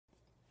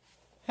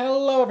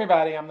Hello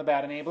everybody, I'm the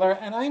Bad Enabler,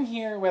 and I'm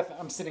here with,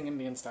 I'm sitting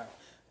Indian style.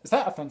 Is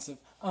that offensive?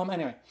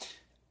 Anyway.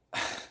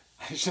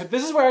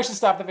 This is where I should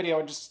stop the video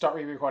and just start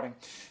re-recording.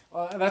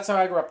 That's how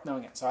I grew up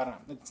knowing it, so I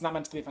don't know. It's not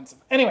meant to be offensive.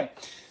 Anyway,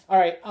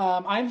 alright,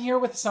 I'm here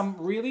with some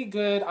really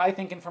good, I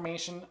think,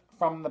 information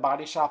from the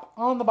Body Shop,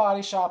 on the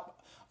Body Shop,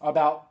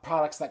 about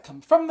products that come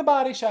from the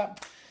Body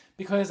Shop,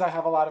 because I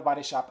have a lot of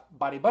Body Shop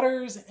body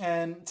butters,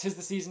 and 'tis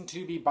the season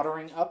to be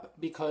buttering up,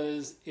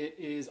 because it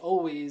is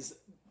always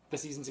the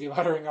season to be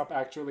buttering up,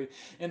 actually.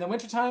 In the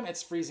wintertime,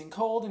 it's freezing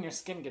cold and your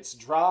skin gets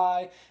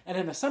dry. And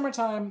in the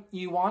summertime,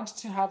 you want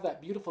to have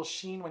that beautiful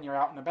sheen when you're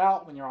out and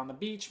about, when you're on the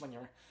beach, when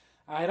you're...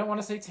 I don't want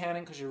to say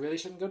tanning because you really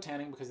shouldn't go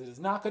tanning because it is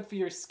not good for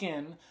your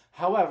skin.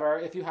 However,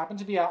 if you happen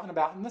to be out and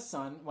about in the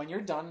sun, when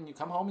you're done and you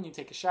come home and you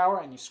take a shower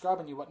and you scrub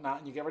and you whatnot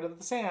and you get rid of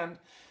the sand,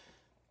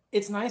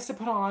 it's nice to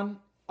put on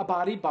a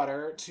body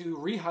butter to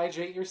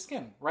rehydrate your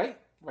skin, right?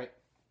 Right.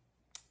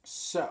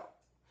 So,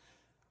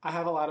 I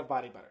have a lot of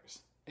body butters.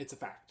 It's a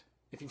fact.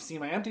 If you've seen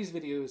my empties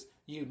videos,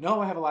 you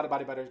know I have a lot of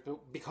body butters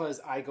because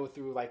I go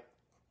through like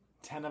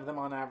 10 of them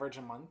on average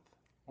a month,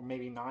 or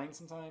maybe 9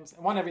 sometimes,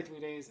 and 1 every 3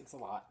 days. It's a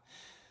lot.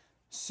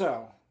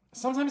 So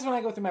sometimes when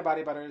I go through my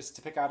body butters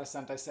to pick out a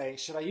scent, I say,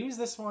 should I use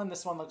this one?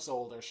 This one looks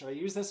old. Or should I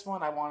use this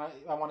one? I want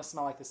to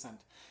smell like the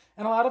scent.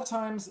 And a lot of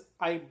times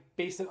I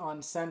base it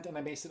on scent and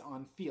I base it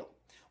on feel.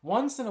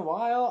 Once in a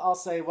while, I'll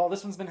say, well,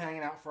 this one's been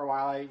hanging out for a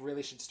while. I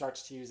really should start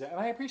to use it.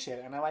 And I appreciate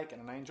it and I like it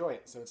and I enjoy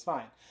it. So it's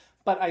fine.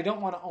 But I don't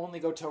want to only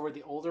go toward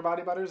the older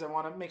body butters. I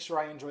want to make sure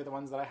I enjoy the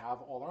ones that I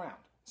have all around.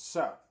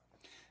 So,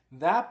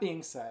 that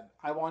being said,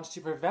 I want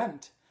to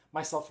prevent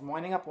myself from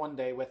winding up one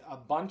day with a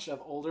bunch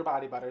of older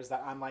body butters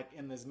that I'm like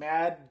in this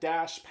mad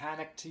dash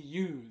panic to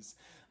use.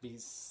 I'll be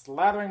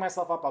slathering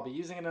myself up. I'll be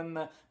using it in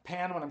the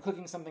pan when I'm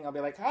cooking something. I'll be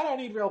like, I don't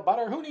need real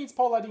butter. Who needs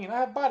Paula Deen? I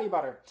have body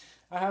butter.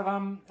 I have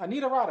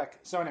Anita Roddick.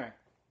 So anyway,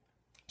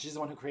 she's the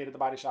one who created the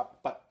Body Shop.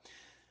 But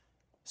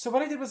so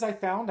what I did was I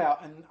found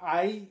out, and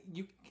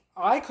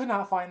I could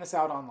not find this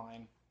out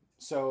online.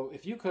 So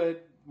if you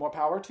could, more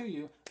power to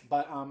you.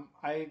 But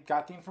I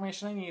got the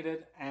information I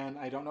needed, and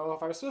I don't know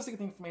if I was supposed to get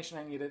the information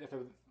I needed,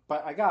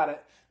 but I got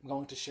it. I'm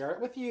going to share it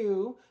with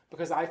you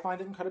because I find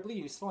it incredibly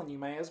useful, and you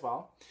may as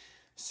well.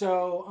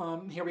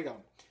 So here we go.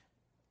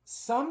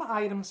 Some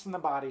items from the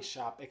Body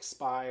Shop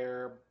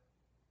expire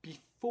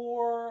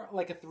before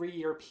like a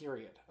 3-year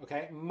period,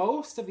 okay?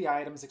 Most of the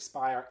items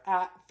expire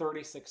at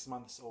 36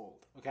 months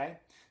old, okay?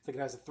 It's like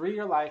it has a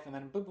 3-year life, and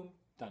then boom, boom,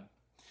 done.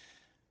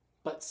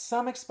 But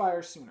some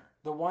expire sooner.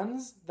 The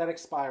ones that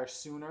expire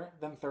sooner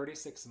than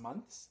 36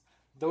 months,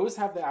 those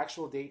have the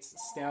actual dates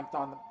stamped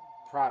on the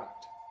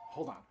product.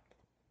 Hold on.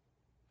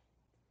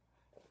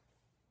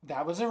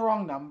 That was a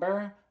wrong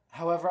number.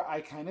 However,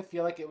 I kind of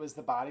feel like it was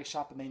the Body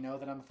Shop and they know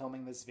that I'm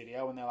filming this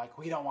video and they're like,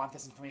 we don't want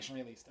this information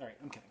released. All right,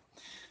 I'm kidding.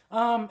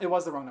 It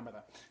was the wrong number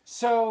though.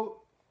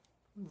 So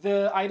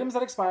the items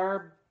that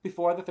expire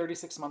before the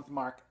 36-month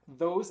mark,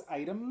 those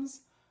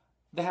items,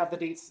 they have the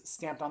dates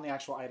stamped on the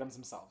actual items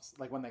themselves,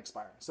 like when they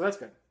expire. So that's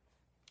good.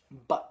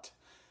 But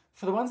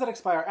for the ones that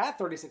expire at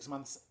 36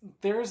 months,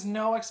 there's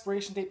no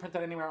expiration date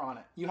printed anywhere on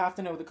it. You have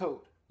to know the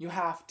code. You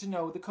have to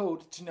know the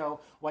code to know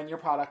when your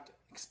product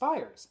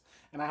expires.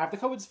 And I have the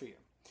codes for you.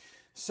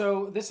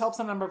 So this helps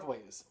in a number of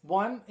ways.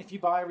 One, if you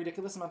buy a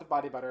ridiculous amount of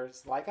body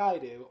butters, like I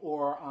do,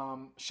 or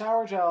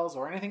shower gels,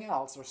 or anything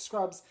else, or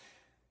scrubs,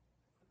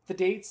 the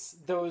dates,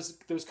 those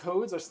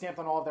codes are stamped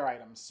on all of their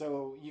items,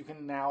 so you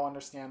can now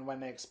understand when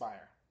they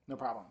expire. No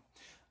problem.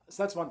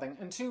 So that's one thing.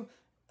 And two,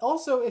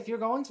 also, if you're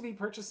going to be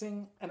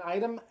purchasing an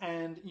item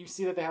and you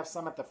see that they have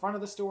some at the front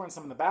of the store and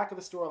some in the back of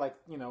the store, like,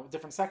 you know,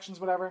 different sections,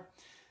 whatever,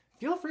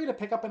 feel free to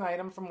pick up an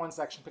item from one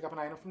section, pick up an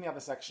item from the other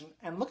section,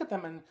 and look at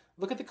them and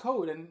look at the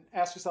code and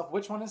ask yourself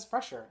which one is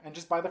fresher, and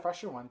just buy the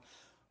fresher one.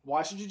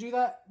 Why should you do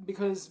that?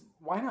 Because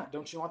why not?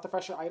 Don't you want the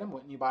fresher item?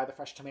 Wouldn't you buy the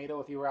fresh tomato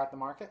if you were at the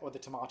market, or the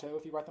tomato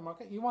if you were at the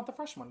market? You want the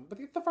fresh one, but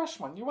get the fresh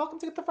one. You're welcome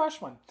to get the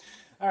fresh one.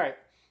 All right.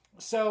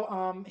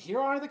 So here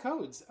are the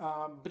codes.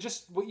 But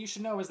just what you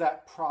should know is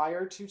that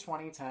prior to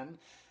 2010,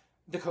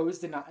 the codes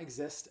did not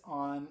exist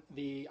on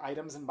the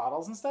items and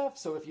bottles and stuff.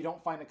 So if you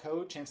don't find a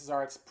code, chances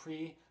are it's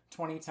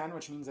pre-2010,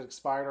 which means it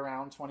expired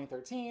around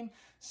 2013.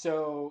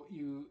 So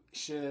you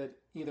should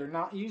either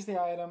not use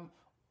the item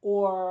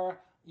or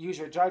use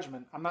your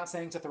judgment. I'm not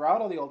saying to throw out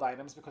all the old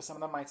items because some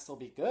of them might still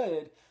be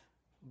good,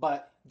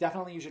 but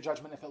definitely use your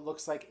judgment if it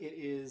looks like it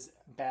is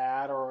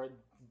bad or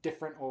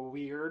different or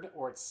weird,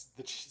 or it's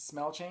the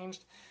smell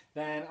changed,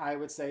 then I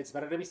would say it's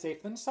better to be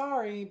safe than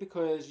sorry,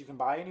 because you can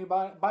buy a new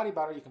body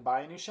butter, you can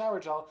buy a new shower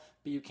gel,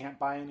 but you can't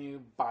buy a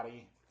new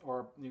body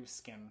or new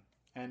skin.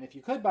 And if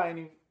you could buy a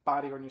new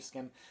body or new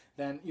skin,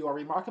 then you are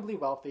remarkably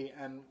wealthy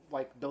and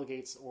like Bill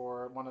Gates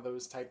or one of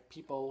those type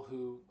people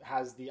who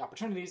has the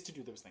opportunities to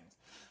do those things.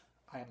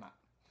 I am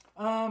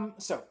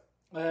not. So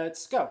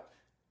let's go.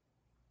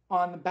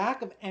 On the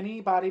back of any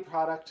body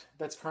product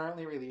that's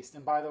currently released,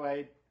 and by the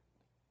way,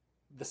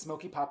 the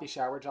Smoky Poppy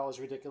Shower Gel is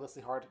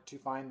ridiculously hard to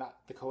find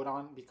the code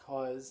on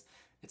because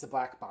it's a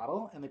black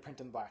bottle and they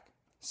print in black.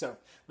 So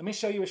let me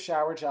show you a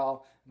shower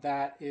gel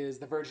that is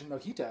the Virgin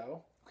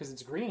Mojito, because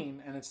it's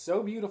green and it's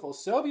so beautiful,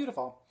 so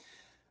beautiful.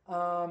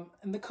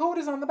 And the code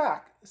is on the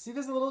back. See,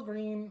 there's a little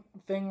green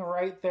thing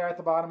right there at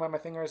the bottom where my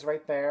finger is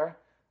right there.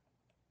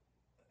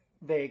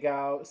 There you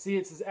go. See,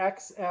 it says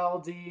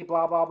XLD,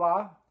 blah, blah,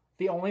 blah.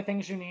 The only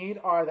things you need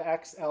are the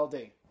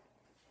XLD.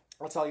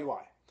 I'll tell you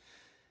why.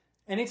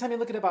 Anytime you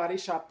look at a Body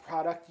Shop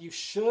product, you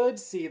should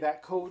see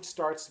that code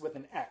starts with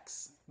an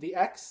X. The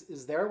X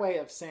is their way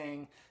of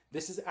saying,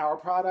 this is our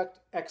product,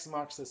 X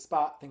marks the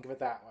spot. Think of it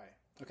that way,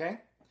 okay?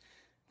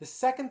 The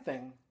second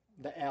thing,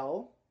 the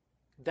L,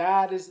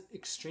 that is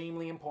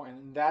extremely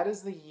important. That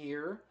is the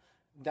year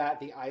that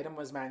the item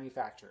was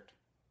manufactured.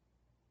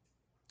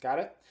 Got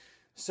it?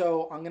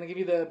 So I'm going to give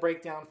you the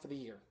breakdown for the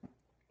year.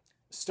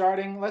 Let's start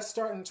in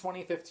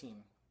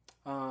 2015.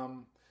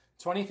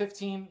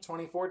 2015,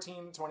 2014,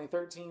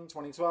 2013,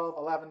 2012,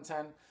 11,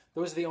 10.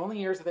 Those are the only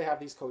years that they have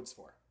these codes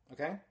for,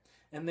 okay?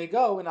 And they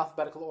go in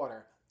alphabetical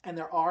order. And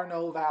there are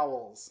no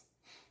vowels,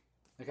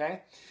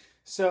 okay?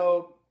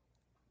 So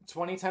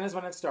 2010 is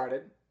when it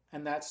started,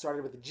 and that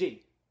started with a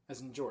G, as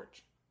in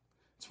George.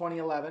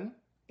 2011,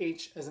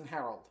 H as in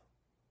Harold.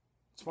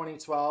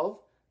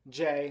 2012,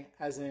 J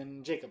as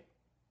in Jacob.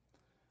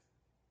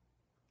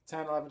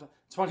 10, 11,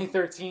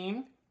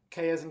 2013,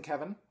 K as in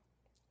Kevin.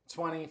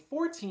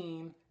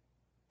 2014,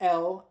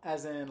 L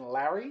as in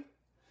Larry.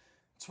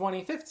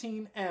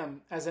 2015,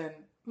 M as in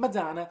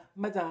Madonna,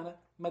 Madonna,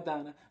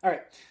 Madonna. All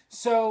right,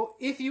 so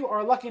if you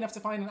are lucky enough to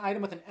find an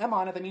item with an M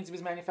on it, that means it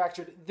was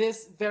manufactured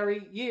this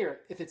very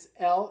year. If it's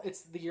L,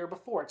 it's the year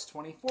before. It's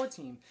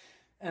 2014,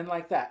 and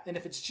like that. And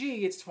if it's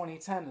G, it's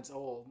 2010. It's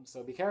old,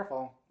 so be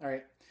careful. All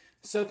right,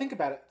 so think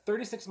about it.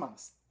 36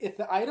 months. If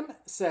the item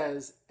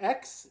says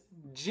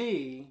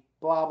XG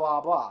blah, blah,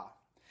 blah,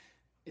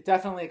 it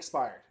definitely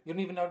expired. You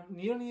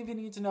don't even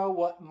need to know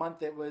what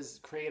month it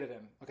was created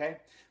in, okay?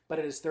 But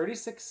it is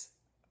 36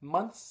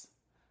 months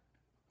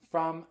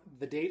from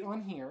the date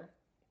on here,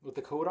 with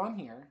the code on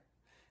here,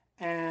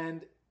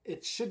 and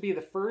it should be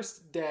the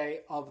first day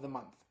of the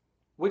month.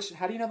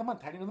 How do you know the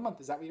month? How do you know the month?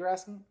 Is that what you're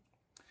asking?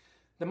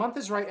 The month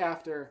is right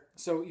after,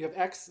 so you have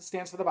X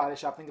stands for the Body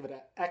Shop. Think of it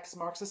as X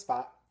marks the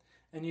spot.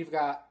 And you've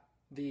got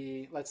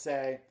the, let's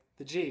say,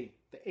 the G,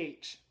 the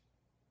H,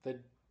 the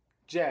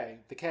J,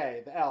 the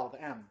K, the L,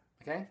 the M,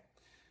 okay?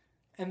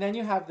 And then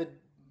you have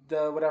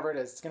the whatever it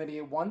is. It's going to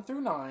be 1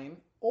 through 9,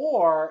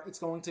 or it's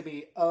going to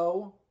be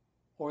O,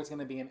 or it's going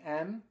to be an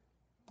N,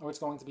 or it's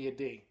going to be a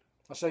D.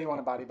 I'll show you on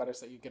a body butter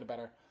so that you get a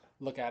better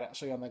look at it. I'll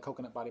show you on the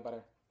coconut body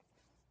butter.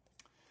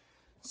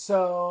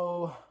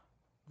 So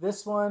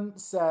this one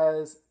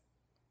says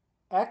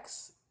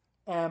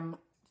XM3.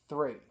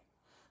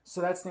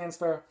 So that stands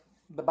for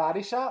the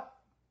Body Shop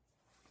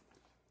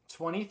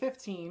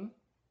 2015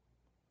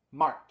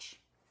 March.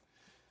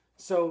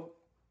 So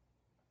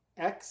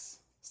X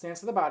stands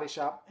for the Body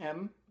Shop,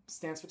 M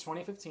stands for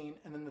 2015,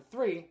 and then the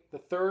 3, the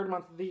third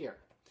month of the year.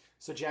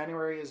 So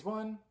January is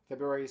 1,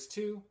 February is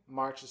 2,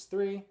 March is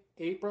 3,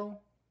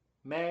 April,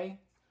 May,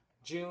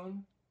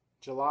 June,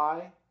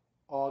 July,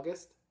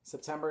 August,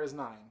 September is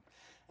 9.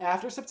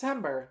 After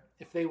September,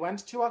 if they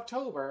went to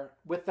October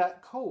with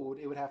that code,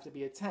 it would have to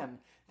be a 10.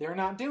 They're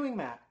not doing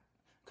that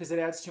because it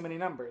adds too many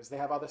numbers. They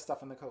have other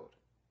stuff in the code.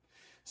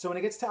 So when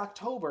it gets to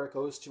October, it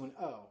goes to an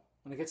O.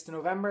 When it gets to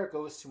November, it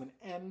goes to an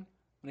N.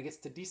 When it gets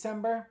to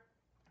December,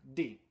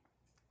 D.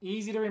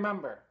 Easy to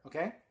remember,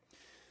 okay?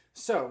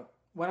 So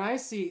when I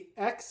see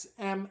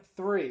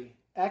XM3,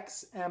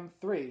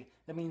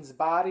 that means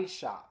Body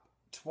Shop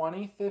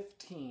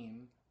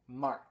 2015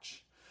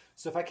 March.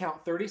 So if I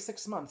count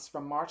 36 months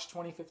from March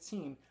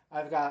 2015,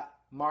 I've got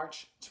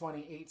March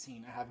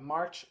 2018. I have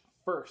March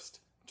 1st,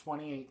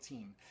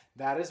 2018.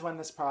 That is when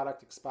this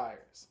product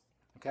expires.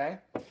 Okay?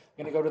 I'm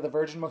going to go to the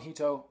Virgin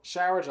Mojito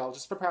shower gel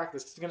just for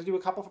practice. Just going to do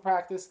a couple for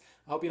practice.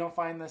 I hope you don't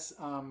find this,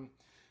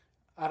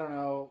 I don't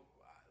know,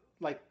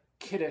 like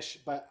kiddish,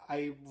 but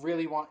I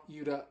really want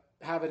you to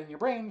have it in your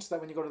brain so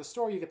that when you go to the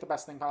store, you get the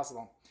best thing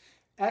possible.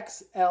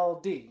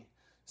 XLD.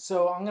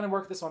 So I'm going to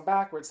work this one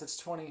backwards. It's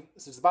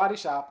the Body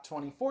Shop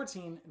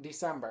 2014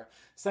 December.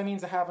 So that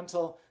means I have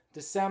until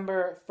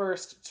December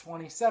 1st,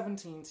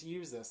 2017 to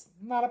use this.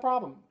 Not a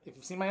problem. If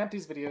you've seen my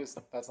empties videos,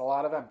 that's a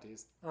lot of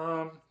empties.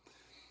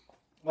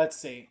 Let's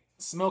see.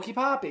 Smoky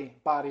Poppy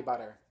Body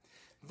Butter.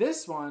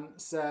 This one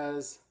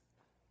says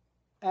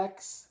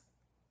XLO.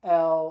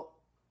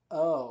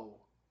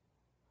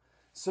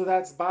 So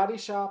that's Body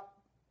Shop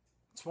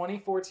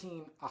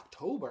 2014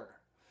 October.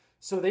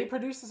 So they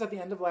produced this at the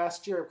end of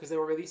last year because they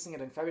were releasing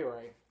it in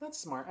February. That's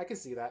smart. I can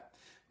see that.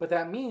 But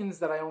that means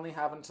that I only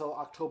have until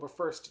October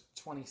 1st,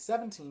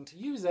 2017 to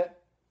use it.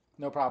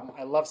 No problem.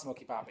 I love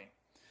Smoky Poppy.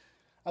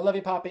 I love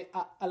you, Poppy.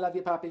 I love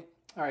you, Poppy.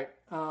 All right.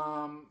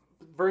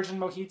 Virgin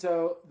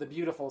Mojito, the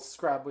beautiful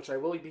scrub, which I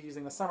will be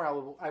using this summer.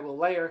 I will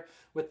layer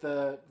with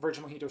the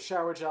Virgin Mojito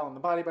shower gel and the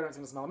body butter. It's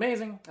going to smell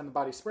amazing. And the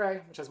body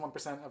spray, which has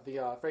 1% of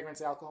the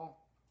fragrance alcohol.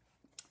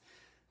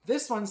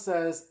 This one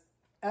says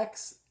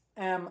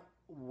XM1.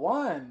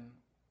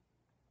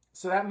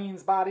 So that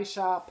means Body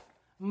Shop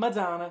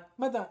Madonna.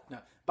 No.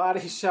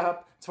 Body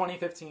Shop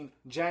 2015,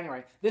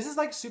 January. This is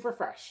like super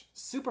fresh,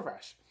 super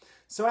fresh.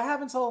 So I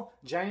have until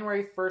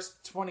January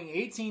 1st,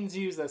 2018 to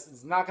use this.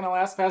 It's not going to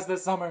last past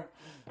this summer.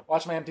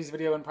 Watch my empties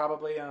video in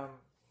probably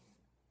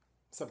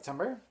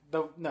September.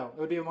 No, it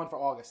would be one for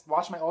August.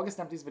 Watch my August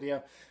empties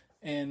video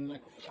in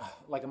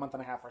like a month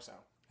and a half or so.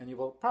 And you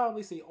will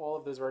probably see all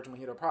of those Virgin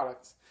Mojito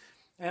products.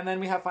 And then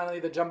we have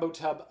finally the jumbo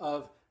tub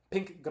of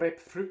pink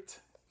grapefruit.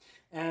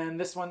 And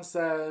this one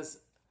says,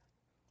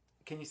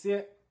 can you see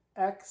it?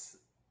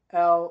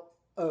 XLO.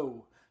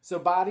 So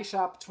Body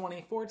Shop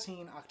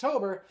 2014,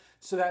 October.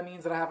 So that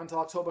means that I have until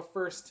October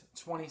 1st,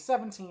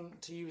 2017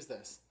 to use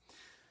this.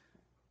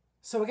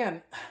 So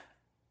again,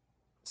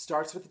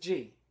 starts with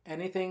G.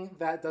 Anything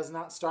that does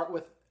not start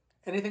with,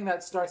 anything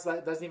that starts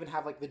that doesn't even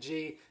have like the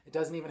G, it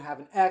doesn't even have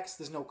an X,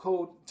 there's no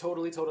code,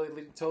 totally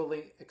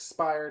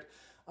expired.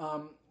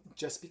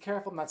 Just be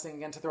careful. I'm not saying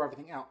again to throw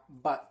everything out,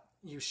 but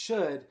you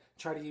should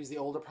try to use the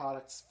older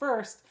products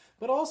first,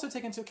 but also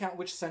take into account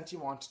which scent you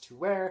want to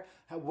wear,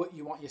 what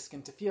you want your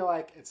skin to feel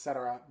like,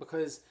 etc.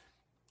 Because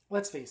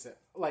let's face it,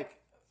 like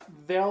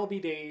there'll be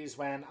days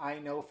when I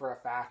know for a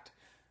fact,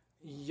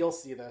 you'll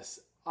see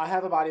this. I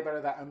have a body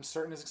butter that I'm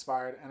certain is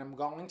expired, and I'm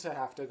going to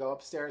have to go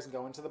upstairs and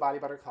go into the body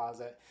butter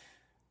closet.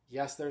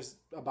 Yes, there's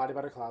a body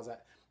butter closet.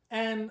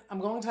 And I'm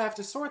going to have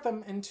to sort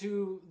them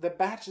into the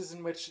batches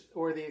in which,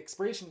 or the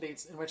expiration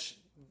dates in which,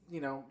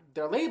 you know,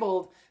 they're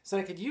labeled so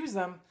I could use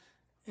them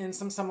in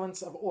some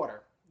semblance of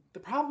order. The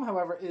problem,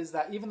 however, is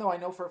that even though I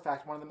know for a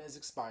fact one of them is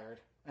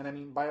expired, and I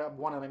mean by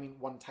one of them I mean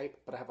one type,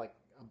 but I have like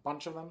a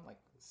bunch of them, like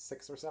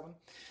 6 or 7,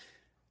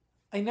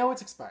 I know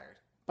it's expired,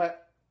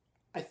 but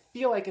I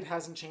feel like it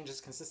hasn't changed its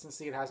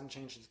consistency, it hasn't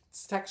changed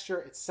its texture,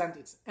 its scent,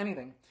 its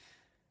anything.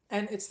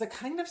 And it's the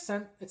kind of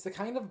scent, it's the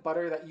kind of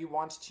butter that you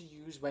want to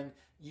use when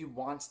you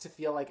want to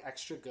feel like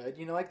extra good.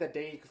 You know, like that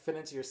day you could fit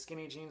into your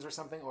skinny jeans or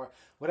something, or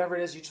whatever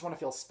it is, you just want to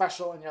feel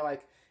special, and you're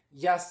like,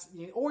 yes,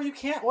 or you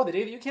can't, or the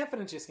day that you can't fit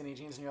into your skinny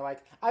jeans, and you're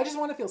like, I just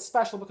want to feel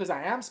special because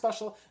I am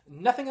special.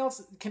 Nothing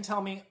else can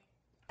tell me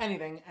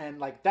anything, and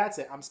like, that's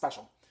it, I'm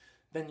special.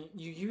 Then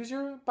you use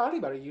your body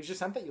butter, use your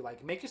scent that you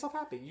like, make yourself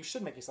happy. You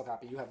should make yourself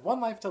happy. You have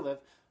one life to live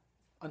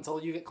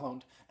until you get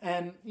cloned,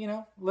 and, you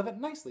know, live it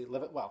nicely,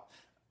 live it well.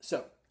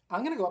 So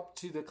I'm going to go up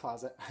to the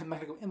closet. I'm not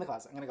going to go in the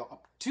closet. I'm going to go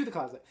up to the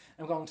closet.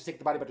 I'm going to take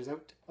the body butters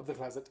out of the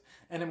closet,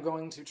 and I'm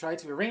going to try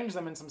to arrange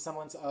them in some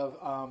semblance of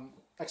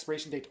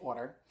expiration date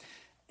order.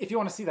 If you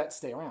want to see that,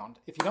 stay around.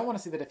 If you don't want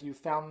to see that, if you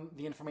found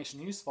the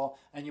information useful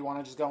and you want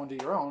to just go and do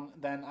your own,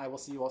 then I will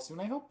see you all soon,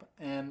 I hope.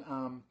 And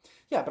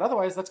yeah, but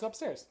otherwise, let's go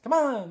upstairs. Come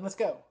on, let's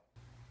go.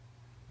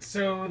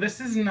 So this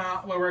is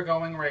not where we're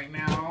going right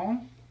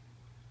now,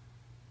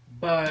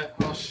 but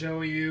I'll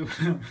show you.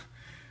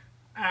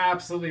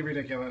 Absolutely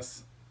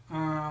ridiculous.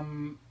 I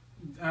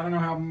don't know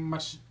how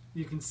much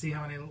you can see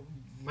how many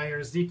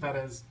layers deep that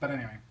is, but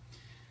anyway.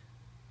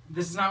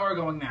 This is not where we're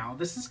going now.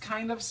 This is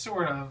kind of,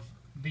 sort of,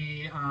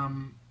 the,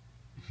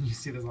 you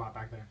see there's a lot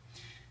back there.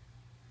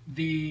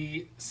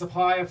 The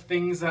supply of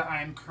things that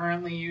I'm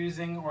currently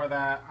using, or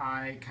that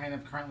I kind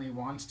of currently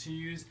want to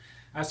use.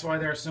 That's why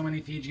there are so many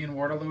Fijian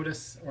water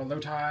lotus, or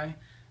loti.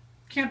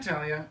 Can't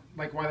tell you,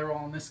 like why they're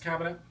all in this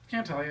cabinet.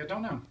 Can't tell you,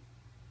 don't know.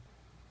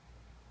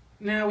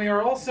 Now, we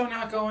are also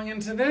not going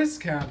into this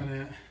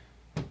cabinet.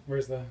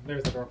 There's the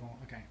door pull,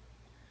 okay.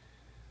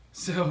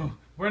 So,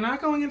 we're not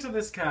going into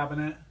this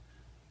cabinet,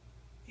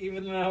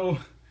 even though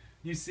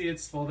you see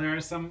it's full. There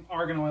is some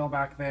argan oil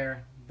back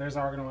there. There's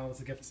argan oil, it's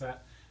a gift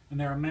set. And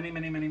there are many,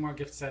 many, many more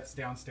gift sets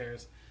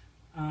downstairs.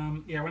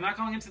 Yeah, we're not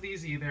going into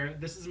these either.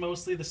 This is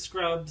mostly the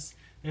scrubs.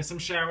 There's some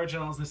shower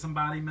gels, there's some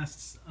body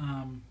mists.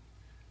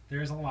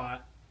 There's a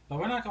lot. But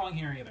we're not going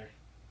here either.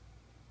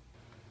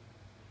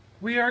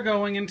 We are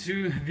going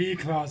into the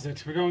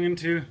closet. We're going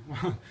into,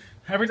 well,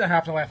 I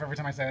have to laugh every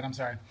time I say it, I'm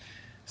sorry.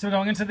 So we're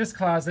going into this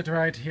closet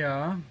right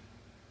here.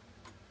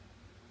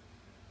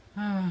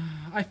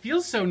 I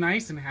feel so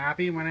nice and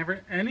happy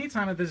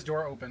anytime that this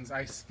door opens.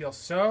 I feel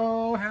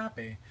so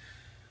happy.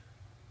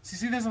 So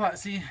see, there's a lot,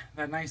 see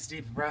that nice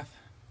deep breath?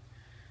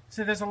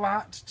 So there's a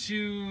lot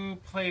to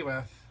play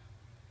with.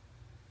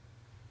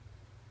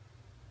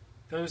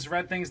 Those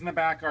red things in the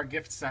back are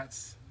gift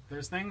sets.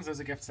 Those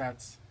are gift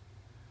sets.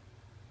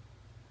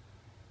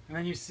 And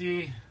then you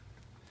see,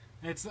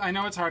 I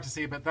know it's hard to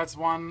see, but that's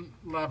one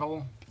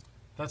level,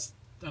 that's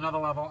another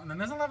level, and then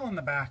there's a level in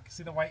the back.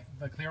 See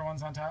the clear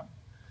ones on top?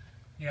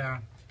 Yeah,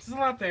 there's a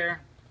lot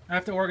there. I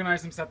have to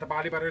organize them so that the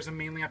body butters are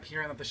mainly up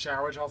here and that the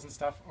shower gels and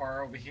stuff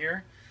are over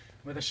here,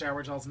 where the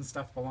shower gels and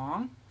stuff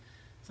belong.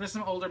 So there's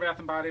some older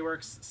Bath & Body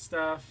Works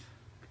stuff,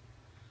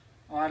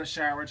 a lot of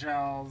shower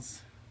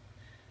gels.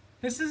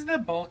 This is the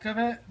bulk of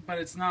it, but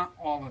it's not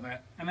all of it.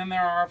 And then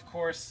there are, of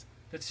course,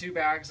 the 2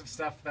 bags of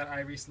stuff that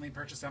I recently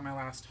purchased at my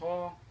last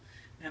haul.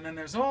 And then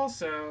there's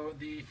also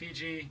the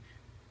Fiji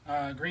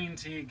green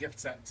tea gift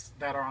sets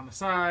that are on the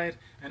side,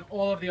 and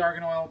all of the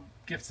argan oil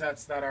gift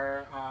sets that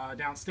are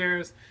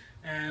downstairs,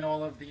 and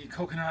all of the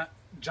coconut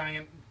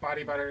giant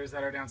body butters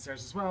that are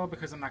downstairs as well,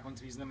 because I'm not going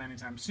to use them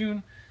anytime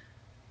soon.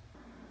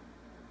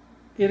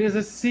 It is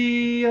a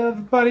sea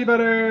of Buddy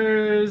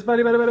Butters.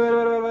 Buddy, buddy, buddy, buddy,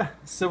 buddy, buddy.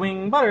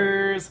 Swing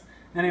Butters.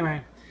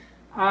 Anyway,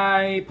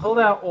 I pulled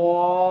out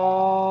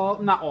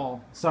not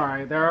all,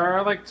 sorry. There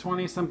are like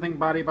 20-something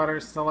Body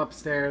Butters still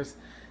upstairs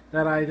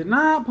that I did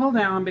not pull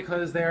down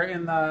because they're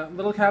in the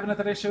little cabinet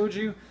that I showed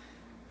you.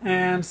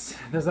 And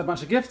there's a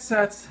bunch of gift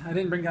sets. I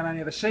didn't bring down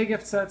any of the Shea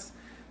gift sets.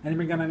 I didn't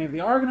bring down any of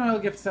the Argan Oil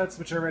gift sets,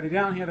 which are already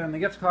down here. They're in the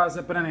gift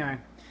closet. But anyway,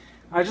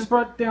 I just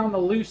brought down the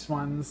loose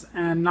ones,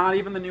 and not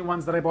even the new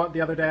ones that I bought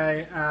the other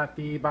day at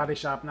the body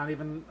shop. Not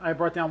even, I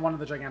brought down one of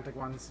the gigantic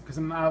ones because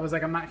I was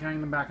like, I'm not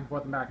carrying them back and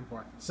forth and back and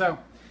forth. So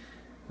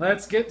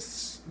let's get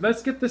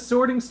the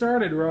sorting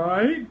started,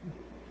 right?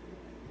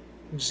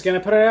 I'm just gonna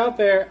put it out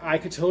there. I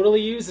could totally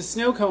use a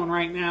snow cone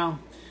right now.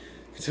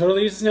 Could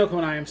totally use a snow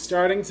cone. I am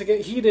starting to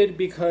get heated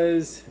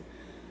because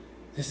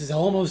this is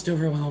almost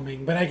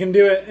overwhelming, but I can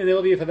do it, and it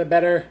will be for the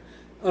better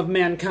of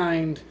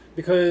mankind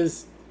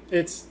because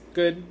it's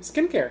good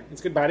skincare.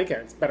 It's good body care.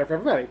 It's better for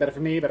everybody. Better for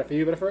me, better for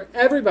you, better for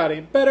everybody.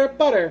 Better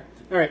butter.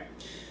 All right.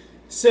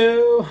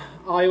 So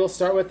I will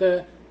start with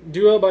the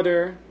Duo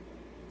Butter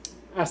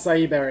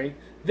Acai Berry.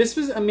 This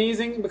was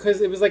amazing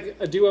because it was like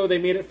a duo. They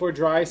made it for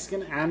dry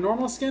skin and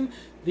normal skin.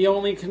 The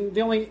only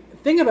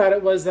thing about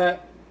it was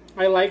that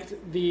I liked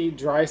the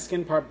dry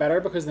skin part better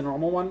because the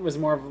normal one was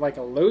more of like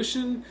a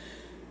lotion.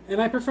 And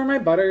I prefer my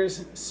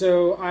butters,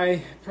 so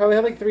I probably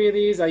have like 3 of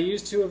these. I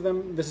used 2 of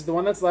them. This is the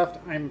one that's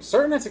left. I'm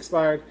certain it's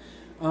expired.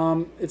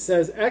 It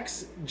says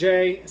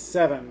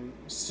XJ7.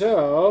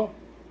 So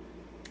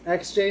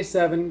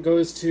XJ7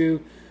 goes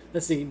to,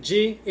 let's see,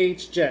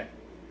 GHJ.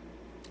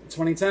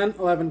 2010,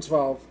 11,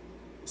 12,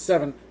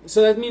 7.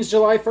 So that means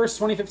July 1st,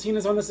 2015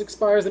 is when this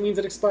expires. That means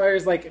it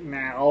expires like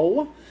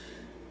now.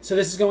 So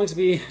this is going to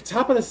be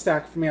top of the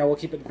stack for me. I will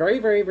keep it very,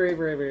 very, very,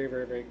 very, very,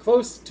 very, very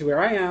close to where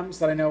I am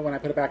so that I know when I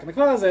put it back in the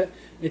closet,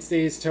 it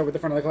stays toward the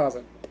front of the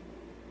closet.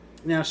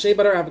 Now, Shea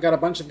Butter, I've got a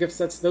bunch of gift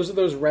sets. Those are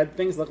those red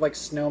things that look like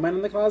snowmen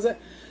in the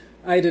closet.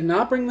 I did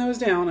not bring those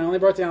down. I only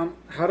brought down,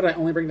 how did I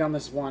only bring down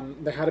this one?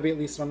 There had to be at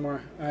least one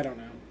more. I don't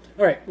know.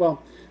 All right,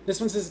 well, this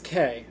one says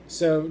K.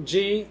 So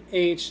GHJK.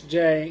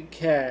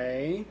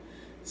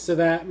 So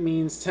that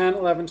means 10,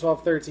 11,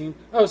 12, 13.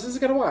 Oh, so this has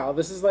got a while.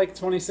 This is like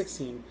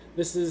 2016.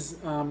 This is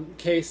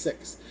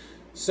K6.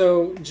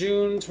 So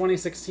June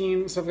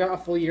 2016. So I've got a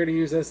full year to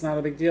use this. Not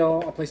a big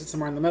deal. I'll place it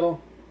somewhere in the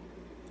middle.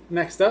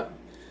 Next up,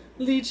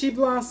 Lychee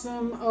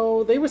Blossom.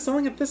 Oh, they were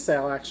selling at this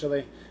sale,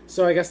 actually.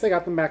 So I guess they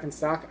got them back in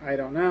stock. I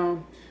don't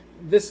know.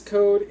 This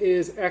code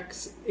is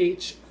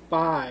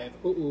XH5.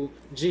 Ooh,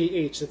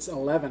 GH. It's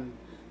 11.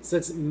 So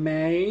it's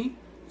May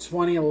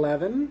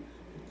 2011.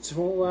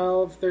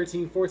 12,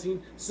 13,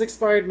 14. This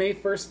expired May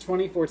 1st,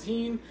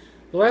 2014.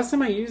 The last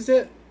time I used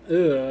it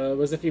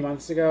was a few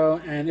months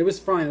ago, and it was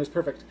fine. It was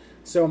perfect.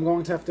 So I'm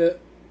going to have to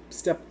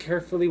step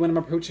carefully when I'm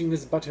approaching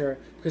this butter,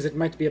 because it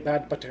might be a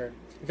bad butter.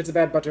 If it's a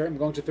bad butter, I'm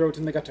going to throw it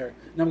in the gutter.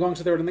 And I'm going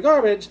to throw it in the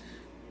garbage,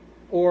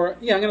 or,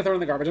 yeah, I'm going to throw it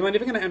in the garbage. I'm not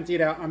even going to empty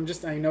it out. I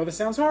know this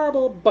sounds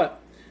horrible, but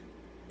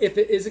if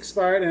it is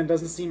expired and it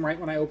doesn't seem right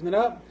when I open it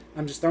up,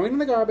 I'm just throwing it in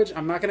the garbage.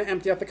 I'm not going to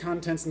empty out the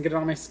contents and get it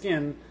on my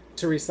skin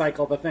to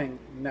recycle the thing.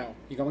 No.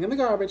 You're going in the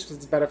garbage because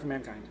it's better for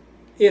mankind.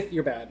 If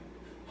you're bad.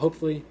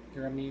 Hopefully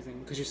you're amazing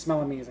because you smell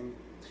amazing.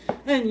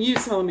 And you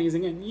smell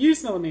amazing, and you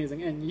smell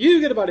amazing, and you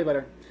get a body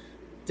butter.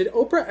 Did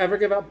Oprah ever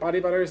give out body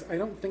butters? I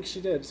don't think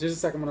she did. So here's a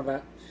second one of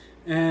that.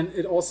 And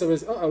it also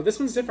is, uh-oh, this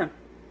one's different.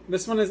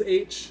 This one is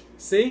H.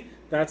 See?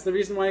 That's the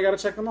reason why you got to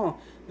check them all.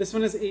 This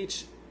one is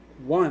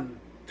H1.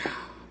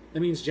 That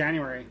means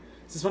January.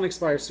 So this one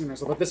expires sooner,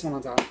 so I'll put this one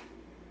on top.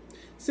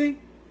 See?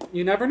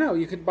 You never know.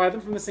 You could buy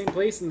them from the same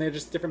place, and they're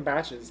just different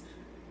batches.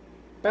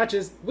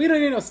 Batches. We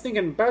don't need no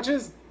stinking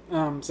batches.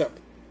 So,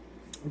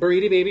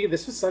 Burrito Baby.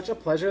 This was such a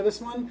pleasure,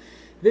 this one.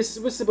 This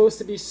was supposed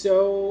to be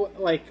so,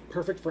 like,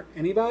 perfect for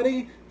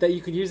anybody that you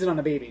could use it on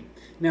a baby.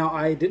 Now,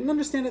 I didn't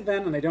understand it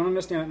then, and I don't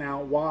understand it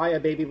now, why a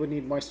baby would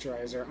need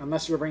moisturizer,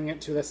 unless you were bringing it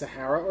to the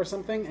Sahara or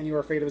something, and you were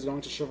afraid it was going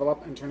to shrivel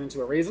up and turn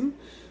into a raisin.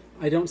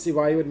 I don't see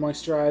why you would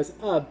moisturize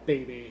a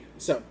baby.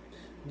 So,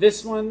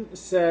 this one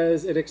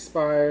says it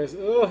expires.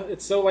 Ugh,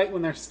 it's so light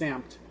when they're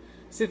stamped.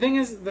 See,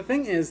 the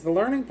thing is, the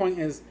learning point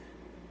is,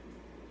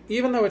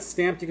 even though it's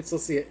stamped, you can still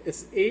see it.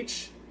 It's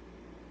H6.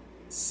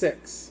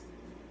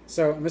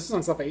 So, and this is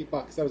on sale for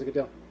 $8. That was a good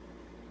deal.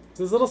 So,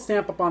 there's a little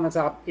stamp up on the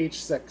top,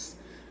 H6.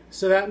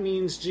 So that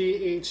means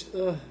GH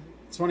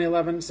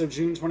 2011. So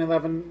June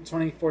 2011,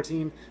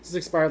 2014. This is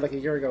expired like a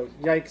year ago.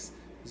 Yikes.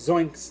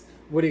 Zoinks.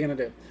 What are you going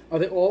to do? Are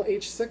they all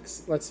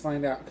H6? Let's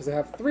find out, because I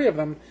have 3 of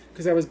them,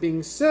 because I was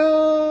being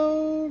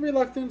so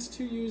reluctant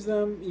to use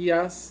them.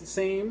 Yes,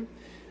 same.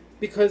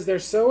 Because they're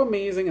so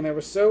amazing, and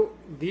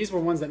these were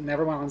ones that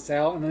never went on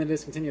sale, and then they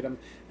discontinued them.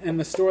 And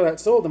the store that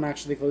sold them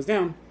actually closed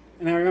down.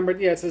 And I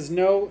remembered, yeah, it says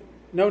no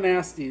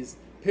nasties.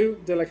 Peu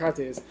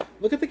delicates.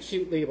 Look at the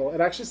cute label. It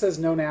actually says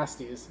no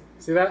nasties.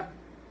 See that?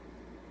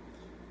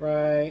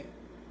 Right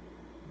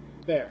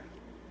there.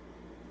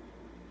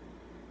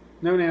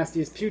 No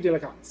nasties, peu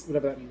delicates,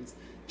 whatever that means.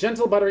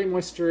 Gentle, buttery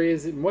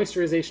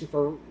moisturization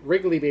for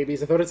wriggly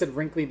babies. I thought it said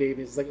wrinkly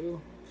babies. It's like, ooh.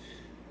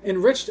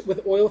 Enriched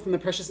with oil from the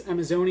precious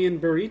Amazonian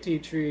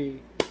buriti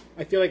tree.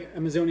 I feel like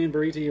Amazonian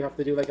buriti, you have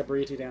to do like a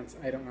buriti dance.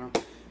 I don't know.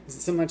 Is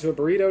it similar to a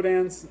burrito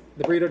dance?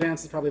 The burrito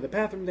dance is probably the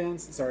bathroom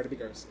dance. Sorry to be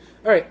gross.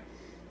 All right.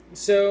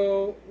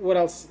 So what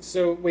else?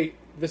 So wait,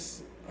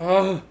 this.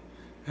 Oh,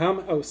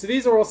 so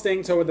these are all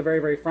staying toward the very,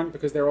 very front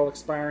because they're all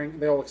expiring.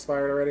 They all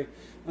expired already.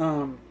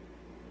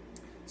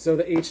 So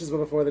the H's were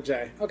before the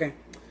J. Okay.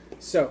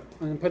 So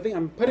I'm putting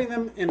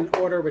them in an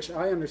order which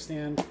I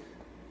understand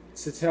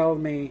to tell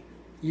me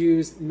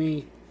use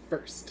me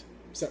first.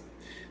 So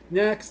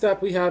next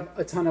up we have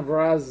a ton of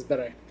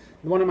raspberry.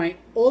 One of my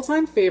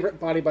all-time favorite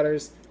body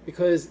butters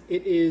because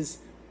it is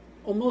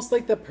almost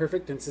like the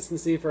perfect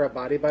consistency for a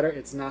body butter.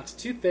 It's not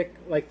too thick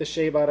like the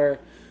shea butter.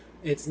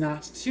 It's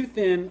not too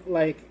thin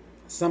like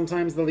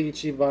sometimes the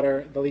lychee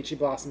butter. The lychee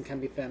blossom can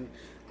be thin.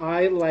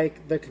 I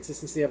like the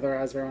consistency of the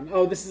raspberry one.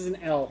 Oh, this is an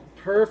L.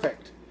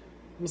 Perfect.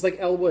 Almost like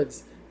L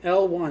Woods.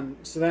 L1.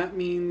 So that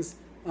means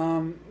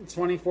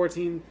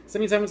 2014. So that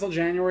means I have until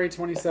January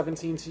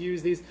 2017 to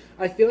use these.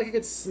 I feel like I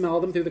could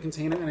smell them through the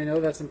container, and I know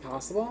that's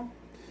impossible.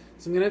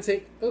 So I'm going to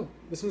take... Oh,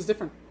 this one's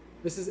different.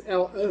 This is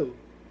LO.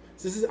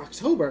 So this is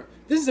October.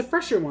 This is a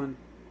fresher one.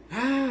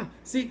 Ah,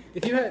 see,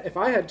 if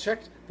I had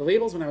checked the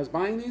labels when I was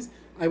buying these,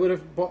 I would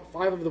have bought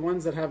 5 of the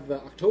ones that have the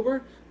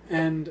October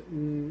and,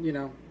 you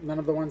know, none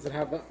of the ones that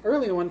have the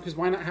earlier one, because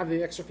why not have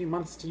the extra few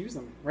months to use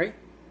them, right?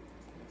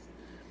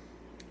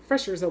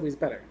 Fresher is always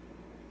better.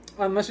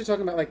 Unless you're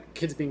talking about, like,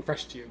 kids being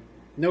fresh to you.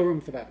 No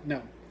room for that.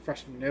 No.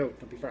 Fresh. No,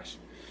 don't be fresh.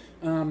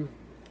 Think of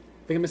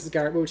Mrs.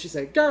 Garrett. What would she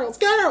say? Girls!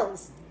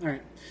 Girls! All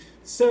right.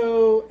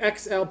 So,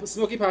 XL,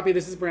 Smoky Poppy,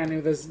 this is brand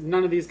new.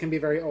 None of these can be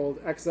very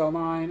old.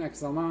 XL9,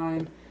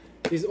 XL9.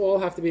 These all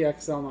have to be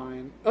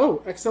XL9.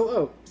 Oh,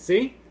 XLO.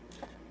 See?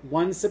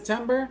 One's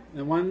September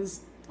and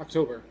one's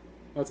October.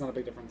 That's not a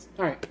big difference.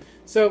 All right.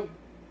 So,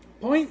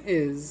 point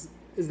is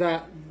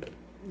that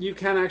you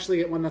can actually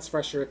get one that's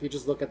fresher if you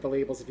just look at the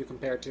labels, if you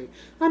compare to.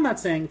 I'm not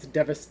saying to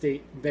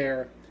devastate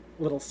their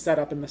little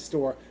setup in the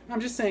store. I'm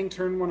just saying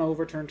turn one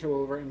over, turn 2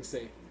 over, and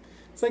see.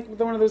 It's like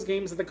one of those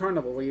games at the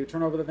carnival where you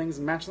turn over the things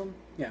and match them.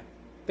 Yeah,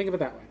 think of it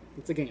that way.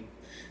 It's a game.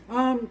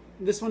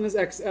 This one is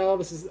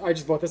XL. I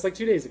just bought this like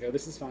 2 days ago.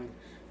 This is fine.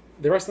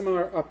 The rest of them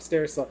are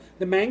upstairs still.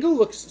 The mango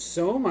looks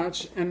so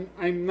much, and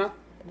I'm not...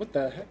 What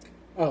the heck?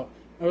 Oh,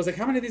 I was like,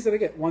 how many of these did I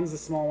get? One's the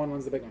small one,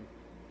 one's the big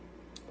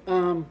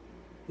one.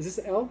 Is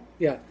this L?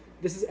 Yeah.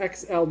 This is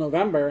XL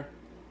November.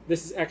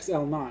 This is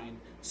XL9.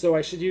 So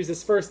I should use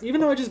this first. Even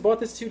though I just bought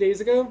this 2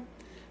 days ago,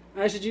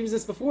 I should use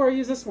this before I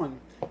use this one.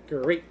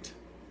 Great.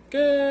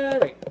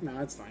 Great. No,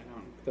 that's fine.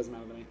 It doesn't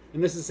matter to me.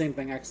 And this is the same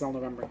thing, XL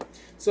November.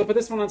 So I'll put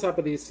this one on top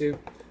of these two.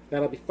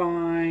 That'll be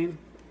fine.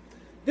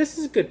 This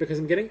is good because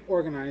I'm getting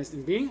organized.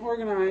 And being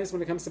organized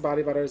when it comes to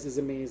body butters is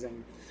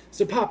amazing.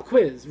 So pop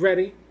quiz.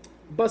 Ready?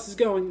 Bus is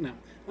going. No.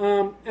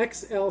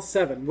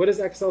 XL7. What does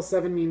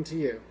XL7 mean to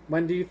you?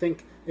 When do you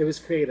think it was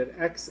created?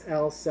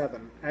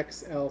 XL7.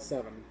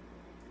 XL7.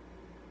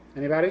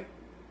 Anybody?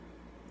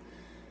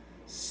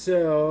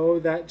 So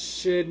that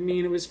should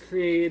mean it was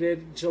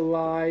created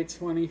July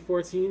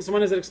 2014. So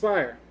when does it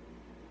expire?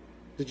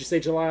 Did you say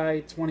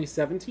July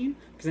 2017?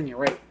 Because then you're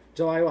right.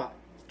 July what?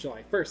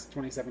 July 1st,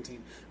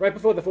 2017. Right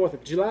before the 4th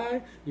of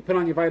July, you put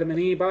on your vitamin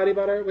E body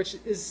butter, which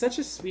is such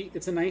a sweet,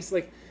 it's a nice,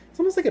 like, it's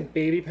almost like a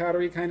baby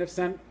powdery kind of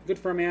scent. Good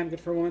for a man, good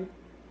for a woman,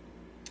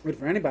 good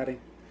for anybody.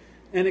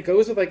 And it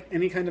goes with, like,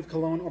 any kind of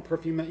cologne or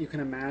perfume that you can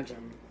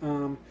imagine.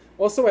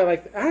 Also,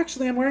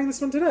 actually, I'm wearing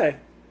this one today.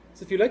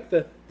 So if you like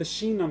the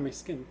sheen on my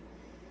skin,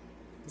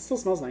 it still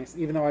smells nice,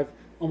 even though I've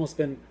almost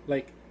been,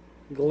 like,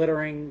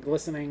 glittering,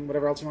 glistening,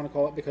 whatever else you want to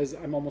call it, because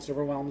I'm almost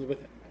overwhelmed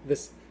with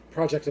this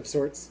project of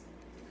sorts.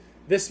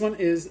 This one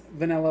is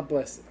Vanilla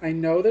Bliss. I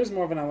know there's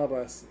more Vanilla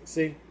Bliss.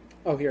 See?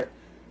 Oh, here.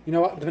 You know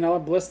what? The Vanilla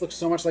Bliss looks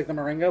so much like the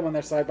Moringa when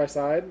they're side by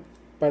side,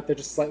 but they're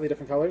just slightly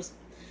different colors.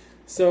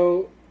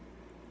 So,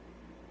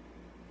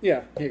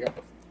 yeah, here you go.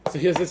 So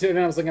here's the two, and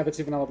then I was looking at the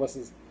two Vanilla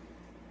Blisses.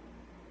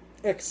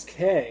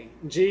 XK.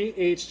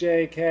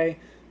 GHJK.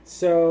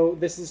 So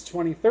this is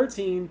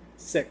 2013,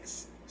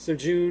 6. So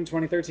June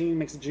 2013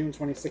 makes it June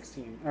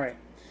 2016. All right.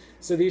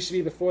 So these should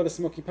be before the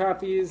Smoky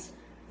Poppies.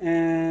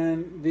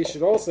 And these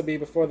should also be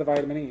before the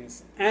vitamin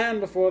E's. And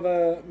before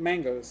the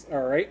mangoes.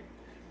 All right.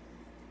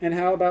 And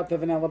how about the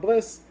Vanilla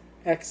Bliss?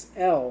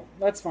 XL.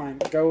 That's fine.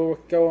 Go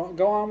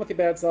on with your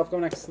bad self. Go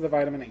next to the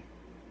vitamin E.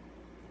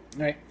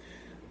 All right.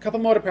 A couple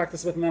more to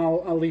practice with, and then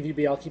I'll leave you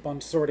be. I'll keep on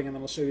sorting, and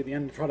then I'll show you the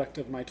end product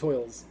of my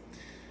toils.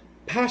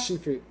 Passion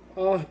fruit.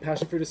 Oh,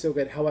 passion fruit is so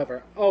good.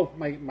 However, oh,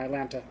 my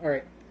Lanta. All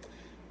right.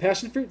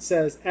 Passion fruit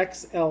says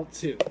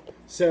XL2.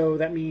 So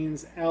that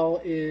means L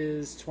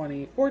is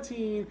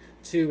 2014,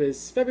 2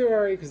 is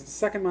February, because it's the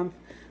second month.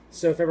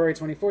 So February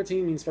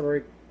 2014 means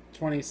February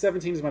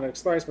 2017 is when it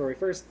expires, February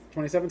 1st,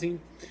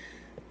 2017.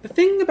 The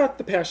thing about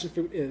the passion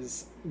fruit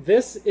is,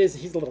 he's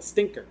a little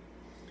stinker.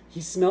 He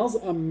smells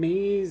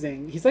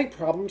amazing. He's like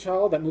Problem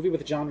Child, that movie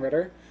with John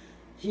Ritter.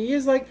 He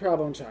is like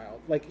Problem Child.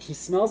 Like, he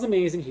smells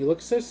amazing. He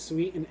looks so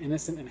sweet and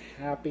innocent and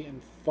happy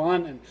and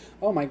fun. And,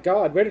 oh my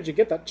God, where did you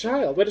get that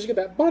child? Where did you get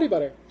that body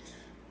butter?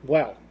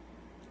 Well,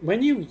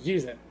 when you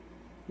use it,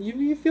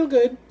 you feel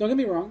good. Don't get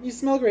me wrong. You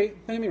smell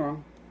great. Don't get me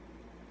wrong.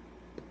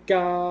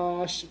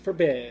 Gosh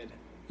forbid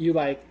you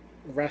like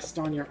rest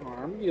on your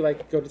arm. You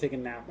like go to take a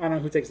nap. I don't know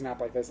who takes a nap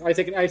like this. I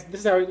take.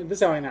 This is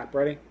how I nap.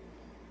 Ready?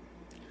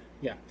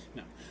 Yeah.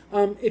 No.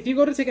 If you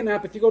go to take a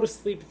nap, if you go to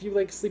sleep, if you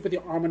like sleep with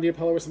your arm under your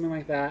pillow or something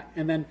like that,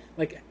 and then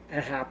like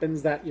it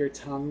happens that your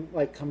tongue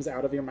like comes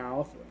out of your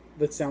mouth,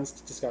 that sounds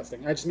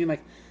disgusting. I just mean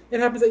like it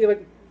happens that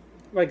you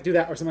like do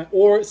that or something,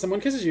 or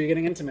someone kisses you, you're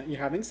getting intimate, you're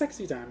having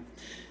sexy time,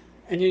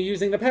 and you're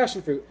using the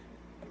passion fruit.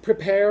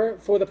 Prepare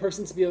for the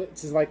person to be able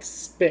to like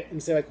spit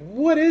and say like,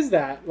 "What is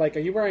that? Like,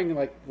 are you wearing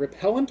like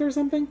repellent or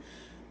something?"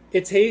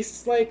 It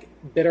tastes like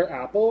bitter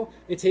apple.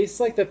 It tastes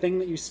like the thing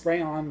that you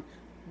spray on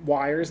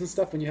wires and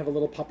stuff when you have a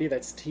little puppy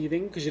that's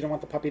teething because you don't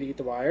want the puppy to eat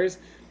the wires.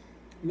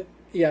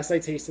 Yes, I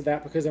tasted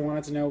that because I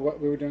wanted to know what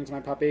we were doing to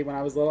my puppy when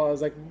I was little. I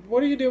was like,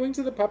 "What are you doing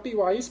to the puppy?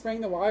 Why are you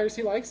spraying the wires?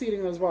 He likes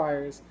eating those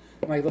wires."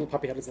 And my little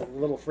puppy had his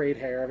little frayed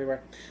hair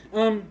everywhere.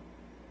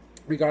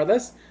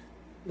 Regardless,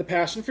 the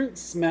passion fruit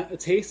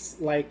tastes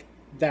like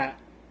that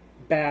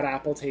bad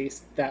apple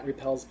taste that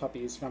repels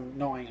puppies from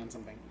gnawing on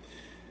something.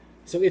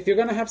 So if you're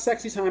going to have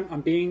sexy time,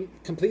 I'm being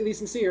completely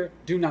sincere,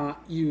 do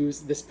not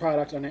use this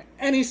product under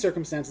any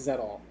circumstances at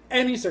all.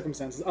 Any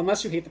circumstances,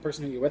 unless you hate the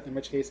person who you're with, in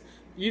which case,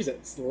 use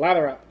it.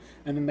 Slather up,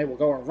 and then they will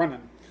go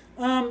running.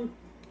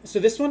 So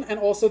this one, and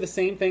also the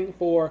same thing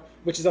for,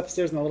 which is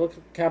upstairs in the little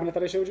cabinet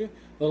that I showed you,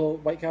 the little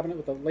white cabinet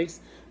with the lace.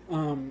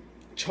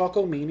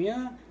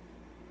 Chocomania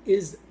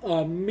is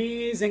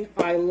amazing.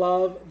 I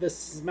love the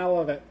smell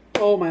of it.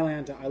 Oh my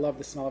Lanta, I love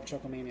the smell of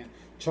Chocomania.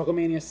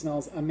 Chocomania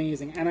smells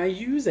amazing, and I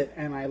use it,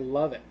 and I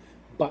love it.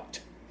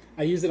 But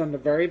I use it under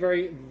very,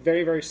 very,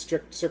 very, very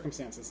strict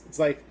circumstances. It's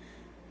like,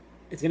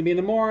 it's going to be in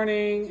the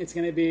morning. It's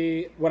going to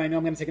be when I know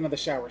I'm going to take another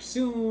shower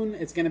soon.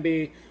 It's going to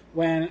be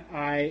when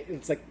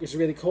it's like, it's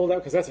really cold out,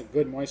 because that's a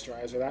good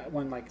moisturizer. That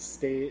one, like,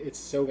 it's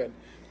so good.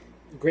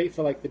 Great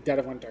for, like, the dead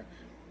of winter.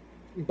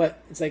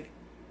 But it's like,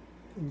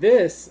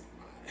 this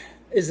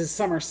is a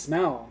summer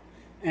smell.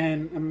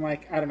 And I'm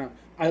like, I don't know.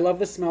 I love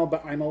the smell,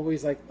 but I'm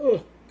always like,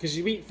 ugh. Because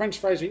you eat French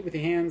fries, you eat with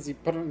your hands, you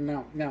put it,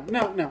 no.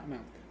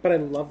 But I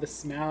love the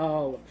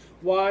smell.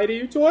 Why do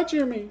you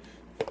torture me?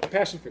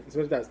 Passion fruit is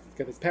what it does. It's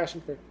got this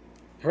passion fruit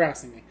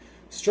harassing me.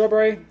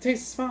 Strawberry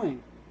tastes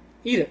fine.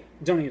 Eat it.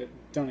 Don't eat it.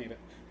 Don't eat it.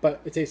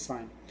 But it tastes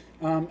fine.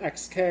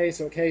 XK,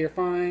 so okay, you're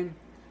fine.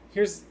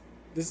 This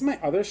is my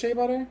other shea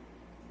butter.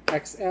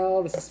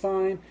 XL, this is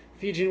fine.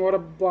 Fijian water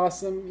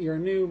blossom, you're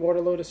new. Water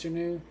lotus, you're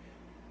new.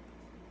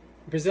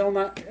 Brazil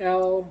nut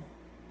L.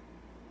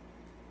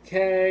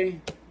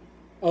 K.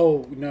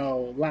 Oh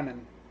no,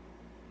 lemon.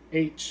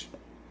 H.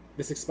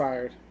 This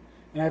expired.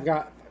 And I've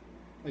got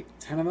like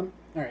 10 of them.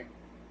 Alright.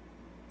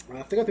 I'll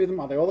have to go through them.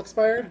 Are they all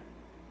expired?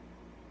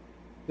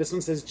 This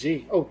one says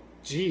G. Oh,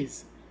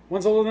 geez.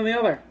 One's older than the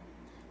other.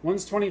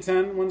 One's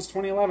 2010, one's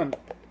 2011.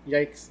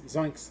 Yikes.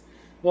 Zoinks.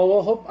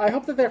 Well, I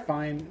hope that they're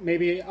fine.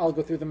 Maybe I'll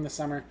go through them this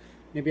summer.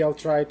 Maybe I'll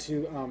try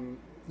to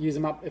use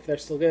them up if they're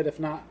still good. If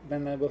not,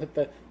 then we'll hit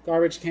the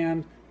garbage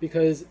can,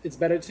 because it's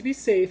better to be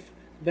safe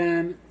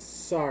than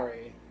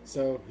sorry.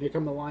 So here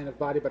come the line of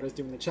body butters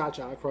doing the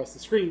cha-cha across the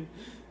screen.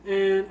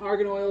 And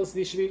argan oils,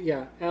 these should be,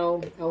 yeah,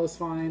 L is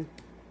fine.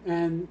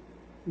 And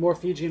more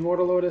Fijian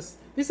water lotus.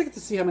 At least I get to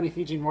see how many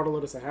Fijian water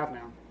lotus I have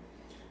now.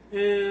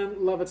 And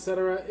love,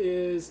 etc.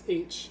 is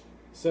H.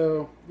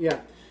 So, yeah.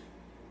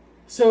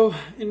 So,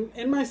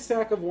 in my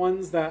stack of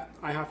ones that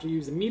I have to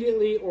use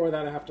immediately or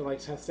that I have to, like,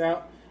 test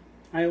out,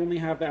 I only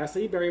have the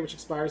acai berry, which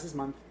expires this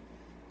month.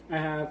 I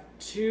have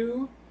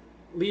 2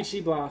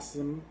 lychee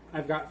blossom.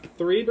 I've got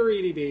 3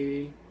 burriti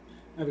baby.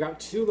 I've got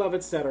 2 love,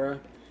 etc.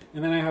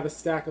 And then I have a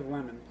stack of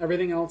lemon.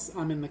 Everything else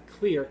I'm in the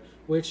clear,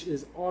 which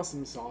is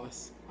awesome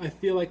sauce. I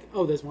feel like,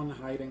 oh, there's one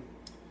hiding.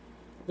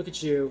 Look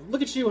at you.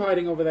 Look at you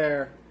hiding over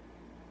there.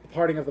 The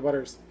parting of the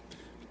butters.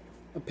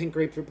 A pink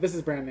grapefruit. This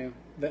is brand new.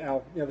 The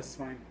L. Yeah, this is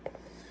fine.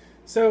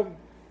 So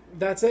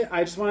that's it.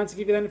 I just wanted to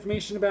give you that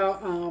information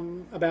about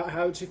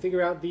how to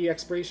figure out the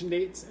expiration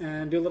dates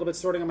and do a little bit of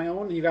sorting on my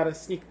own. You got a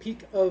sneak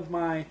peek of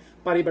my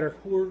body butter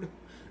hoard.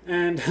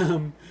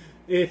 And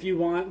if you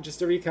want,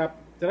 just a recap,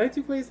 did I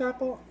do glazed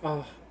apple?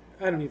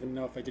 I don't even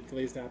know if I did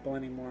glazed apple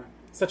anymore.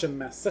 Such a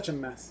mess. Such a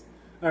mess.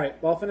 All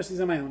right, well, I'll finish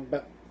these on my own,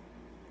 but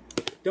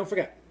don't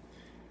forget.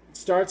 It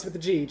starts with the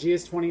G. G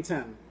is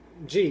 2010.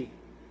 G,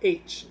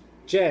 H,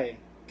 J,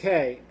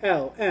 K,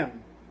 L,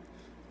 M.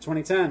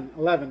 2010,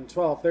 11,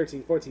 12,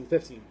 13, 14,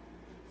 15.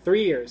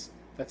 3 years.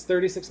 That's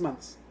 36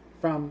 months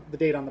from the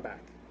date on the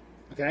back.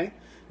 Okay?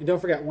 And don't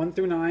forget, 1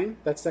 through 9,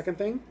 that second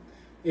thing,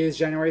 is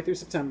January through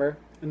September.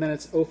 And then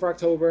it's O for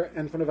October,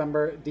 N for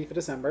November, D for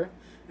December.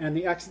 And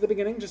the X at the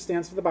beginning just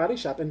stands for the body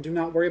shop. And do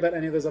not worry about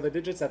any of those other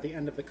digits at the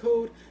end of the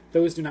code.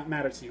 Those do not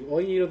matter to you. All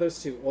you need are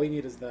those 2. All you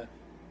need is the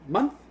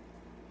month,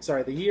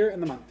 sorry, the year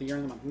and the month. The year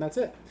and the month. And that's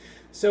it.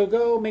 So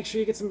go make sure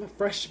you get some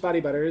fresh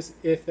body butters.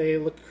 If they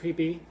look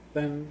creepy,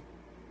 then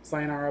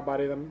sayonara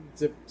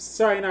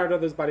to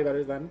those body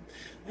butters then.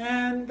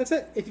 And that's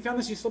it. If you found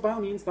this useful, by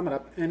all means, thumb it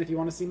up. And if you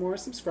want to see more,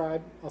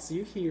 subscribe. I'll see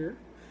you here.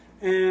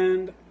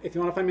 And if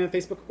you want to find me on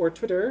Facebook or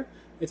Twitter,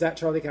 it's at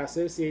Charlie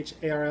Casso,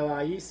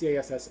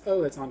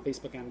 CharlieCasso. That's on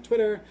Facebook and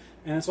Twitter.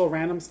 And it's all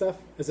random stuff,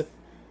 as if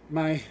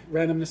my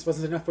randomness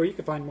wasn't enough for you. You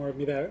can find more of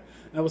me there.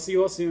 And I will see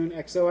you all soon.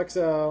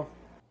 XOXO.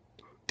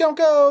 Don't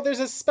go! There's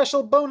a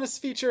special bonus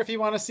feature if you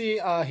want to see.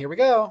 Here we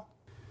go.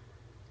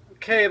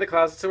 Okay, the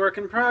closet's a work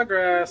in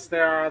progress.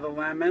 There are the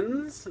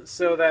lemons.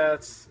 So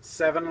that's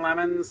 7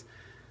 lemons,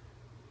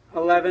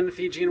 11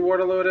 Fijian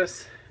water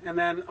lotus, and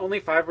then only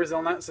 5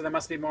 Brazil nuts, so there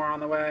must be more on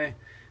the way.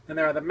 Then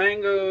there are the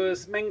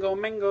mangoes, mango,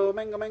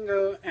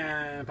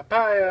 and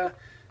papaya.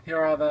 Here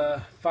are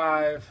the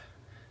 5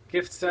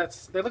 gift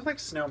sets. They look like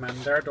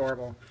snowmen. They're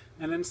adorable.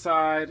 And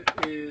inside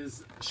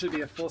should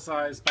be a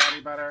full-size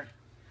body butter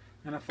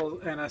and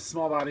a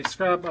small body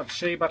scrub of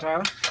shea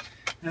butter.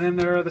 And then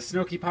there are the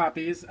Snoky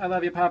Poppies. I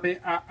love you, Poppy.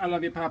 I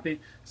love you, Poppy.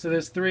 So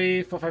there's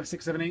 3, 4, 5,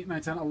 6, 7, 8,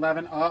 9, 10,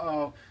 11.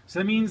 Uh-oh. So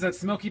that means that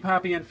Smoky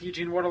Poppy and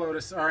Fijian Water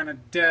Lotus are in a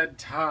dead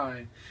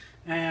tie.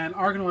 And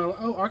Argan Oil...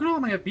 Oh, Argan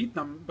Oil might have beat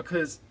them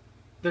because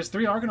there's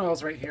 3 Argan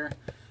Oils right here.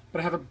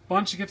 But I have a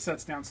bunch of gift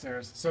sets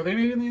downstairs. So they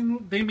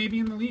may be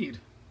in the lead.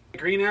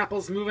 Green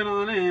apples moving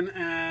on in,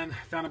 and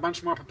found a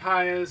bunch more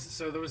papayas.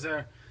 So those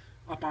are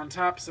up on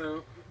top.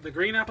 So the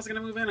green apple's going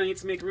to move in. I need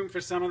to make room for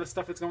some of the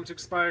stuff that's going to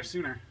expire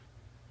sooner.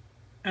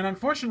 And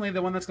unfortunately,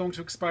 the one that's going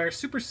to expire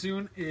super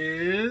soon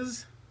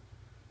is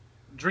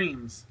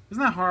Dreams.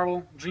 Isn't that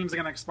horrible? Dreams are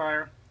going to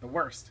expire. The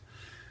worst.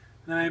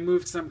 Then I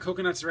moved some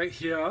coconuts right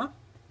here,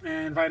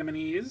 and vitamin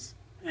E's,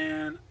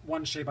 and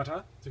 1 shea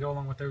butter to go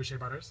along with those shea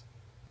butters.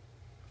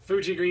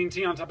 Fuji green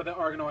tea on top of the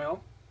argan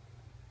oil.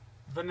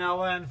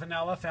 Vanilla and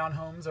vanilla found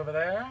homes over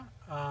there.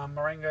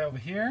 Moringa over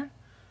here.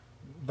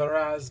 The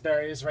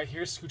raspberries right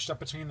here, scooched up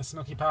between the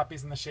Smoky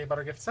Poppies and the shea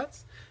butter gift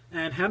sets.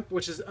 And hemp,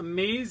 which is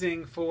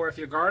amazing for if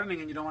you're gardening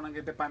and you don't want to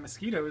get bit by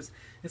mosquitoes.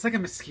 It's like a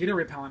mosquito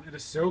repellent. It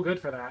is so good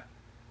for that.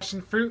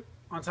 Passion fruit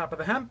on top of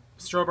the hemp,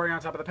 strawberry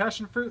on top of the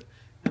passion fruit,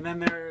 and then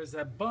there's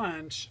a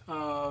bunch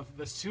of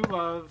this 2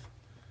 Love,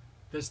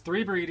 there's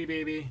 3 Buriti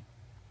Baby,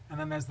 and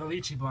then there's the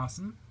Lychee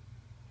Blossom.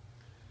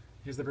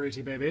 Here's the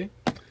Buriti Baby.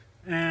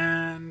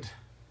 And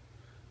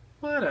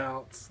what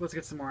else? Let's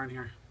get some more in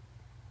here.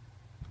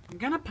 I'm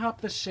gonna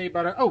pop the shea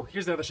butter. Oh,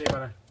 here's the other shea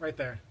butter, right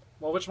there.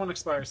 Well, which one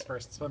expires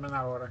first? Let's put them in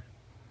that order.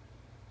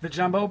 The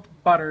jumbo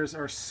butters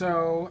are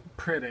so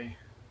pretty.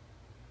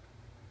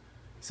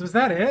 So is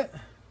that it?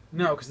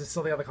 No, because it's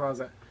still the other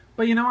closet.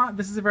 But you know what?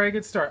 This is a very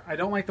good start. I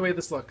don't like the way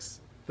this looks.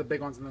 The big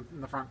ones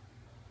in the front.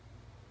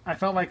 I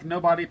felt like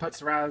nobody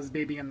puts Raz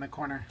Baby in the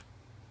corner.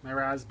 My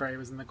raspberry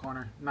was in the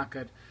corner. Not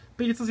good.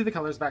 But you can still see the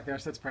colors back there,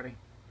 so it's pretty.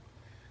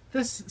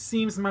 This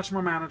seems much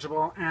more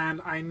manageable, and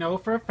I know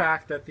for a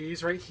fact that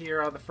these right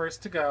here are the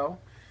first to go.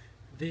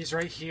 These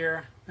right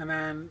here, and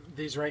then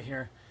these right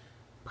here.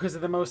 Because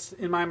they're the most,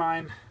 in my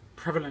mind,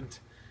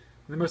 prevalent.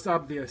 The most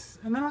obvious.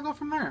 And then I'll go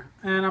from there.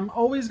 And I'm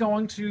always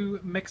going to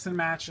mix and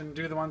match and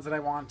do the ones that I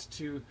want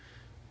to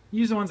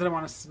use, the ones that I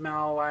want to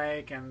smell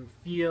like and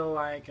feel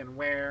like and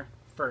wear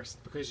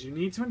first. Because you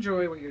need to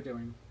enjoy what you're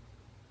doing.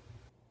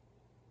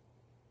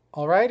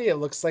 Alrighty, it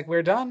looks like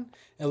we're done.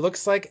 It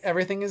looks like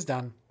everything is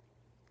done.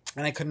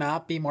 And I could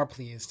not be more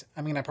pleased.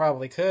 I mean, I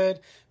probably could,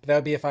 but that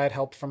would be if I had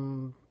help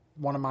from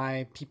one of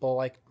my people,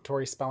 like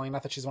Tori Spelling.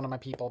 Not that she's one of my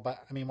people,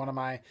 but I mean, one of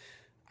my,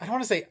 I don't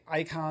want to say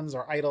icons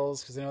or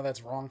idols, because I know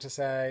that's wrong to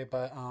say,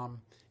 but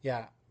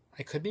yeah,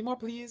 I could be more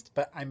pleased,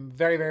 but I'm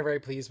very, very, very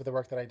pleased with the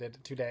work that I did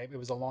today. It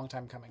was a long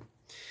time coming.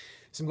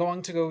 So I'm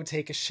going to go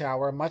take a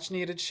shower, much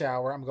needed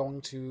shower. I'm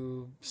going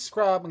to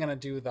scrub. I'm going to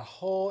do the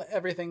whole,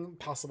 everything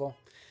possible.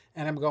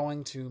 And I'm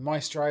going to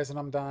moisturize when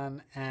I'm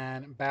done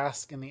and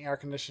bask in the air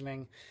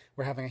conditioning.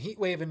 We're having a heat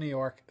wave in New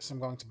York, so I'm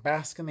going to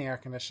bask in the air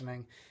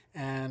conditioning.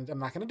 And I'm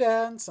not going to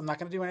dance. I'm not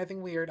going to do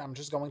anything weird. I'm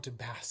just going to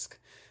bask.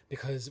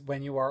 Because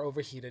when you are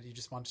overheated, you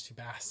just want to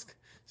bask.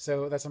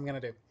 So that's what I'm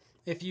going to do.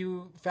 If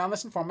you found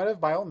this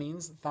informative, by all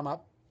means, thumb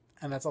up.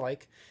 And that's a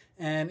like.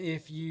 And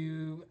if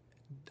you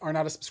are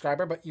not a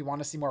subscriber, but you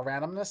want to see more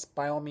randomness,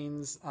 by all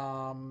means,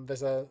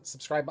 there's a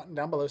subscribe button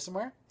down below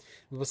somewhere.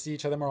 We will see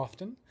each other more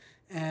often.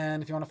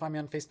 And if you want to find me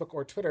on Facebook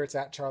or Twitter, it's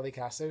at Charlie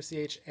Casso,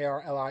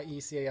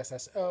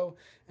 CharlieCasso,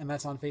 and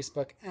that's on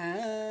Facebook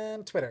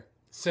and Twitter.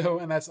 So,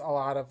 and that's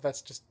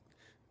just,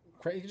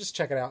 you can just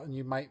check it out, and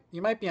you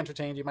might be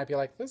entertained. You might be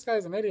like, this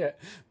guy's an idiot.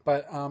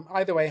 But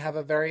either way, have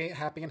a very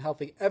happy and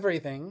healthy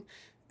everything,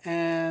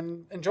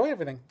 and enjoy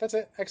everything. That's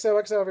it.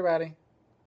 XOXO, everybody.